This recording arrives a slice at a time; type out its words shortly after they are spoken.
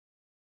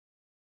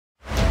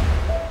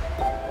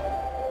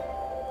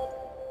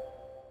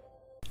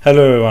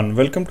Hello everyone,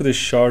 welcome to this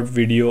short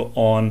video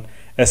on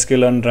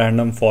sklearn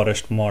random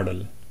forest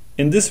model.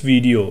 In this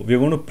video, we're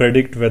going to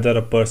predict whether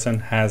a person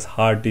has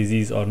heart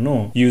disease or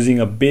no using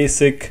a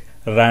basic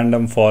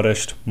random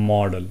forest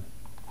model.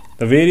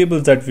 The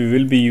variables that we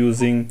will be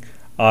using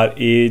are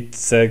age,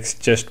 sex,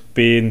 chest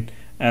pain,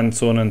 and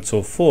so on and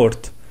so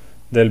forth.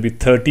 There will be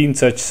 13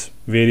 such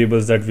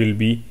variables that we'll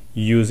be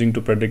using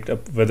to predict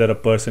whether a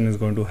person is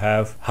going to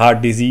have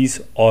heart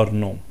disease or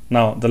no.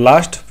 Now the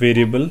last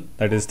variable,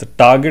 that is the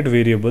target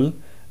variable,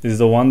 is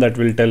the one that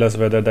will tell us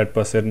whether that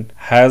person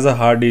has a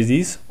heart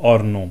disease or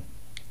no,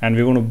 and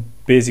we're going to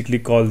basically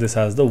call this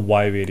as the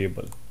Y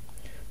variable.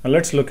 Now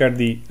let's look at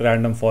the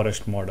random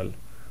forest model.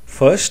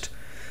 First,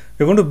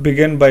 we're going to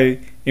begin by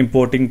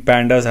importing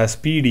pandas as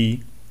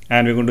PD,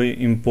 and we're going to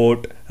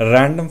import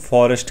random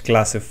forest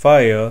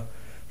classifier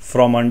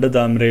from under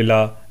the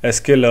umbrella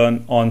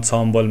sklearn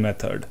ensemble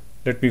method.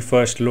 Let me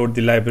first load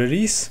the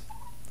libraries.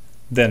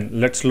 Then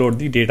let's load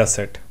the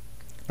dataset.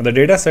 The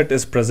dataset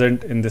is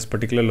present in this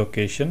particular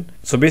location.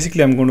 So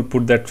basically I'm going to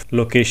put that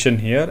location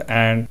here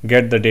and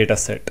get the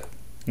dataset.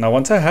 Now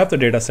once I have the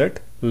dataset,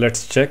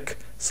 let's check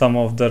some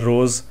of the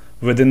rows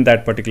within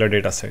that particular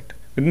dataset.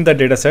 Within that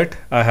dataset,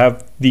 I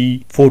have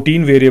the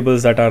 14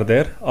 variables that are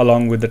there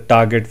along with the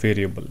target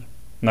variable.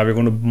 Now we're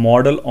going to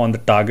model on the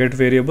target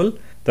variable.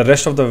 The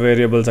rest of the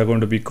variables are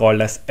going to be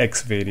called as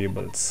X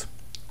variables.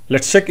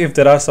 Let's check if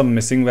there are some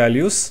missing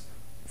values.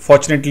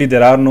 Fortunately,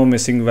 there are no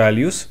missing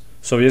values,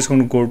 so we're just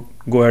going to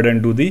go ahead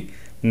and do the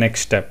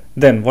next step.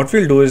 Then what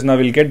we'll do is now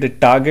we'll get the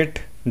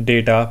target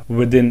data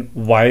within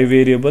Y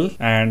variable,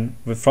 and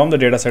from the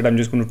data set I'm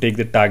just going to take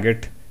the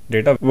target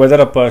data.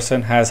 Whether a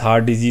person has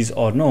heart disease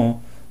or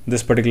no,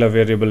 this particular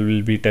variable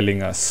will be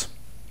telling us.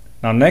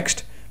 Now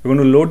next, we're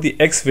going to load the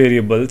X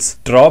variables,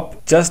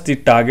 drop just the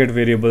target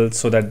variable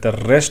so that the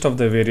rest of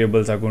the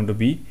variables are going to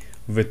be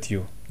with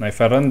you. Now if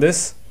I run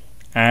this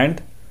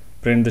and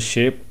print the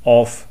shape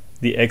of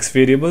the X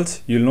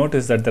variables, you'll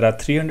notice that there are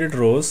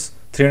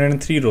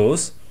 303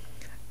 rows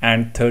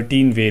and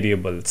 13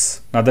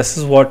 variables. Now this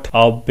is what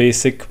our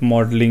basic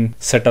modeling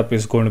setup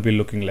is going to be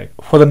looking like.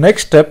 For the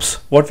next steps,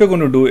 what we're going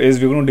to do is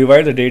we're going to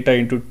divide the data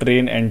into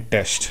train and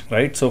test,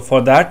 right? So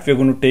for that, we're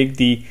going to take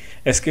the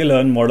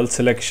sklearn model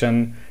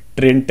selection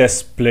train test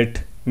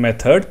split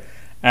method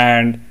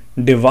and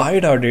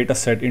divide our data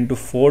set into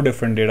 4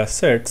 different data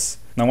sets.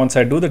 Now once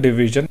I do the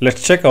division,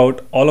 let's check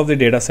out all of the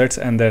data sets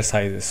and their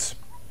sizes.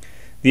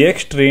 The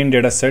X train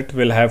dataset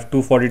will have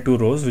 242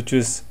 rows, which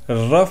is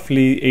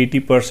roughly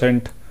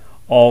 80%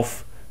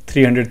 of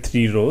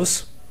 303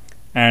 rows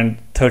and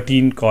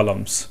 13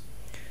 columns.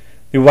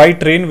 The Y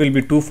train will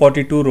be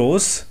 242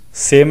 rows,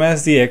 same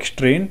as the X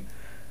train,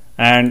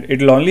 and it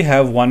will only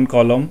have one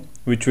column,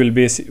 which will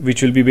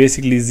be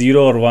basically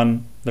 0 or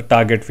 1, the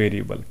target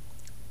variable.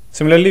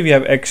 Similarly, we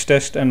have X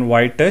test and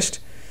Y test.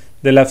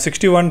 They'll have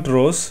 61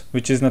 rows,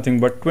 which is nothing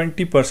but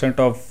 20%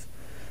 of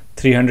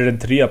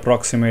 303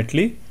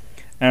 approximately,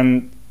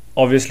 and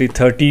obviously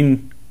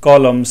 13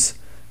 columns,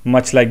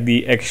 much like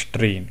the X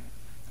train,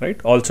 right?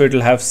 Also, it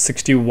will have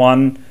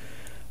 61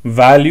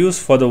 values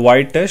for the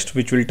Y test,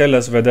 which will tell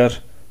us whether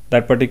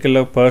that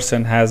particular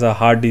person has a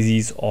heart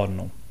disease or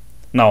no.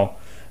 Now,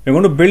 we're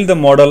going to build the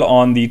model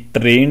on the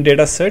train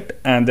data set,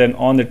 and then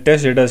on the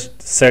test data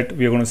set,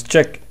 we're going to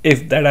check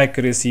if that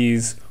accuracy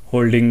is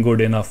holding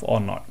good enough or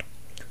not.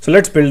 So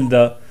let's build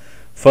the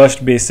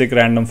first basic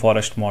random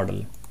forest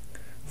model.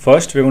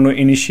 First, we're going to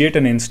initiate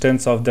an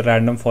instance of the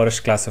random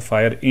forest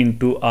classifier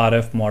into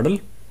RF model.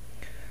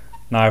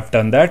 Now I've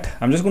done that.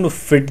 I'm just going to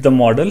fit the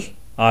model,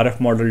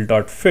 RF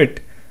model.fit,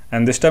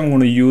 and this time I'm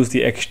going to use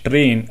the X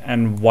train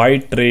and Y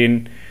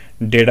train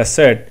data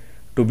set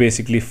to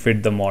basically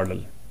fit the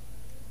model.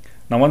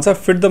 Now once I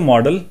fit the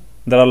model,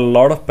 there are a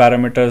lot of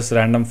parameters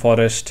random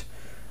forest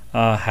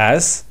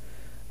has,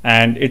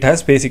 and it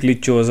has basically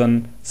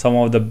chosen some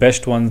of the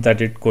best ones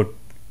that it could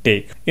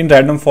take. In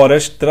random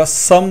forest, there are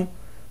some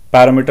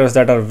parameters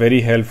that are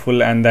very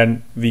helpful, and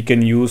then we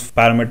can use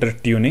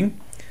parameter tuning.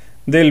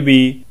 There will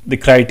be the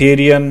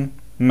criterion,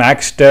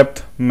 max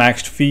depth,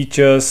 maxed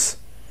features,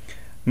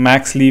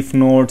 max leaf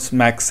nodes,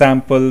 max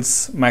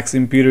samples, max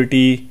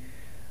impurity,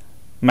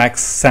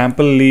 max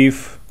sample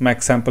leaf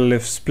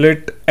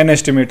split, and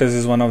estimators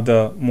is one of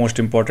the most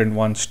important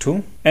ones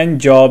too, and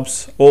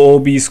jobs,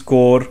 OOB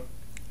score,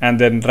 and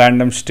then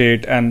random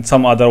state, and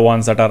some other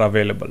ones that are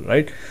available,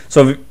 right?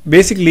 So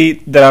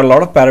basically there are a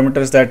lot of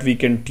parameters that we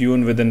can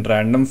tune within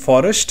random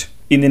forest.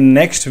 In the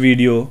next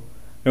video,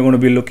 we're going to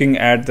be looking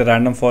at the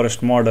random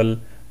forest model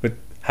with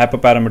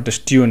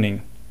hyperparameters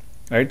tuning,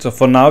 right? So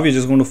for now, we're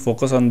just going to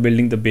focus on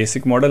building the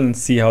basic model and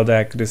see how the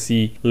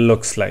accuracy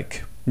looks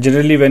like.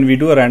 Generally, when we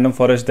do a random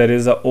forest, there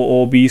is a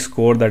OOB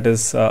score that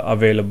is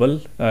available.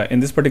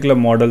 In this particular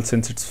model,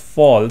 since it's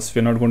false,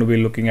 we're not going to be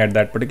looking at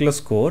that particular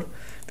score.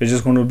 We're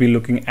just going to be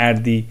looking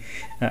at the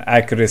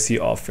accuracy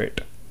of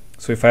it.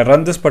 So if I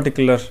run this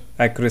particular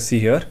accuracy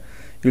here,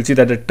 you'll see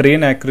that the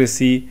train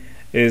accuracy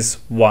is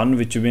 1,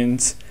 which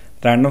means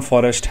random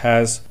forest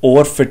has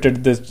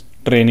overfitted the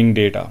training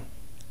data.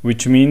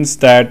 which means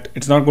that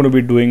it's not going to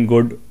be doing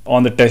good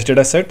on the test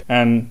data set.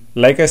 And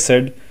like I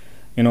said,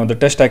 the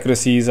test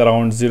accuracy is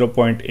around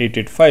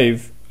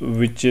 0.885,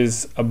 which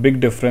is a big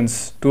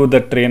difference to the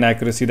train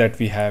accuracy that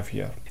we have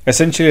here.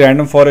 Essentially,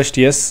 random forest,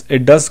 yes,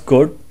 it does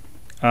good,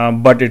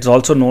 but it's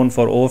also known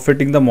for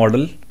overfitting the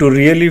model. To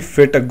really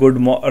fit a good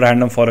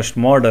random forest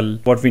model,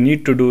 what we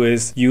need to do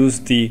is use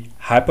the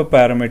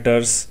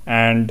hyperparameters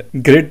and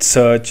grid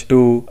search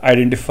to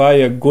identify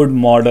a good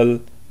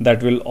model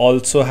that will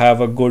also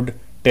have a good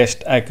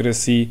test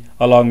accuracy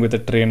along with the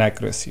train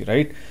accuracy,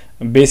 right?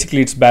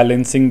 Basically, it's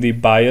balancing the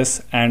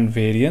bias and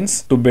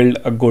variance to build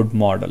a good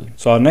model.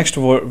 So our next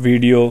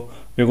video,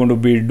 we're going to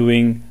be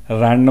doing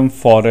random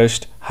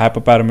forest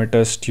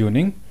hyperparameters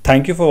tuning.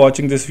 Thank you for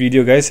watching this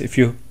video, guys. If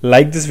you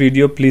like this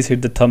video, please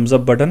hit the thumbs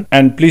up button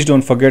and please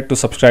don't forget to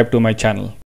subscribe to my channel.